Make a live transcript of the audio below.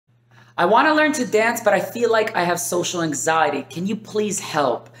I want to learn to dance, but I feel like I have social anxiety. Can you please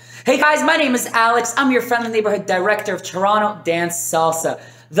help? Hey guys, my name is Alex. I'm your friendly neighborhood director of Toronto Dance Salsa,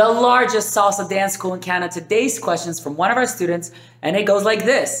 the largest salsa dance school in Canada. Today's question is from one of our students, and it goes like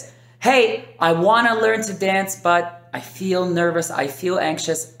this. Hey, I want to learn to dance, but I feel nervous. I feel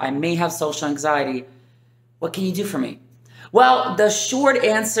anxious. I may have social anxiety. What can you do for me? Well, the short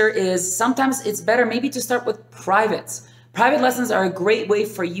answer is sometimes it's better maybe to start with privates. Private lessons are a great way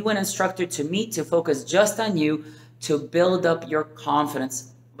for you and instructor to meet, to focus just on you, to build up your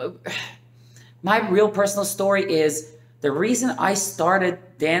confidence. My real personal story is the reason I started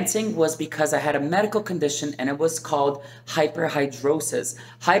dancing was because I had a medical condition and it was called hyperhidrosis.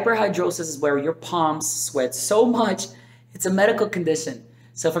 Hyperhidrosis is where your palms sweat so much. It's a medical condition.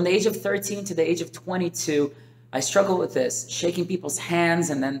 So from the age of 13 to the age of 22, I struggled with this, shaking people's hands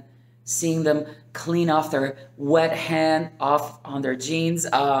and then seeing them clean off their wet hand off on their jeans,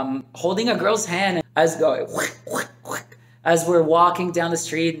 holding a girl's hand as going as we're walking down the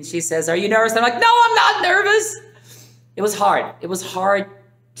street and she says, "Are you nervous?" I'm like, "No, I'm not nervous." It was hard. It was hard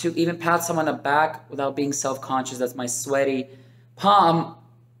to even pat someone on the back without being self-conscious that my sweaty palm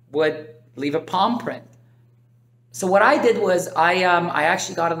would leave a palm print. So what I did was I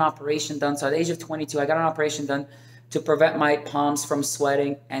actually got an operation done. So at the age of 22, I got an operation done to prevent my palms from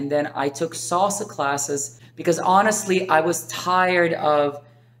sweating. And then I took salsa classes because honestly, I was tired of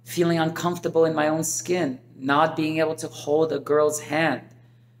feeling uncomfortable in my own skin, not being able to hold a girl's hand.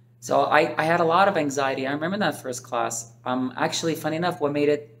 So I had a lot of anxiety. I remember that first class. Actually, funny enough, what made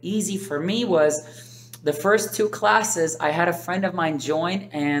it easy for me was the first two classes, I had a friend of mine join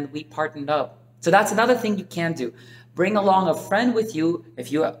and we partnered up. So that's another thing you can do. Bring along a friend with you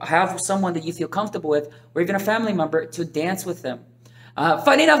if you have someone that you feel comfortable with, or even a family member, to dance with them.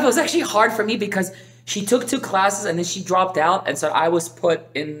 Funny enough, it was actually hard for me because she took two classes and then she dropped out. And so I was put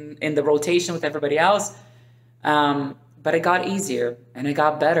in the rotation with everybody else. But it got easier and it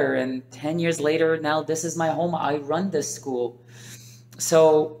got better. And 10 years later, now this is my home. I run this school.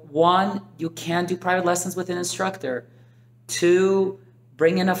 So one, you can do private lessons with an instructor. Two,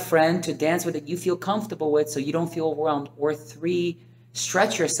 bring in a friend to dance with that you feel comfortable with so you don't feel overwhelmed. Or three,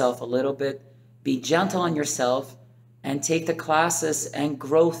 stretch yourself a little bit, be gentle on yourself, and take the classes and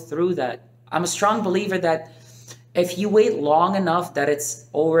grow through that. I'm a strong believer that if you wait long enough that it's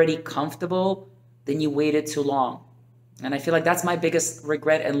already comfortable, then you waited too long. And I feel like that's my biggest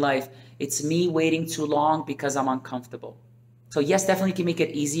regret in life. It's me waiting too long because I'm uncomfortable. So yes, definitely you can make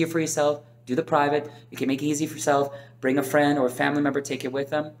it easier for yourself. Do the private. You can make it easy for yourself. Bring a friend or a family member, take it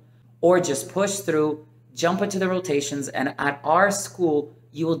with them. Or just push through, jump into the rotations. And at our school,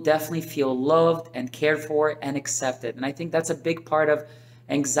 you will definitely feel loved and cared for and accepted. And I think that's a big part of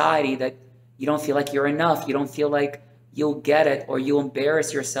anxiety, that you don't feel like you're enough. You don't feel like you'll get it, or you'll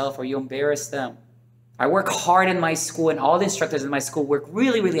embarrass yourself, or you'll embarrass them. I work hard in my school, and all the instructors in my school work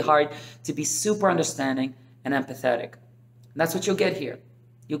really, really hard to be super understanding and empathetic. And that's what you'll get here.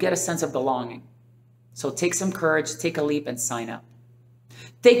 You'll get a sense of belonging. So take some courage, take a leap, and sign up.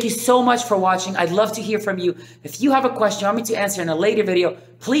 Thank you so much for watching. I'd love to hear from you. If you have a question you want me to answer in a later video,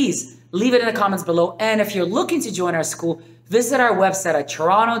 please leave it in the comments below. And if you're looking to join our school, visit our website at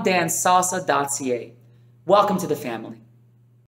torontodancesalsa.ca. Welcome to the family.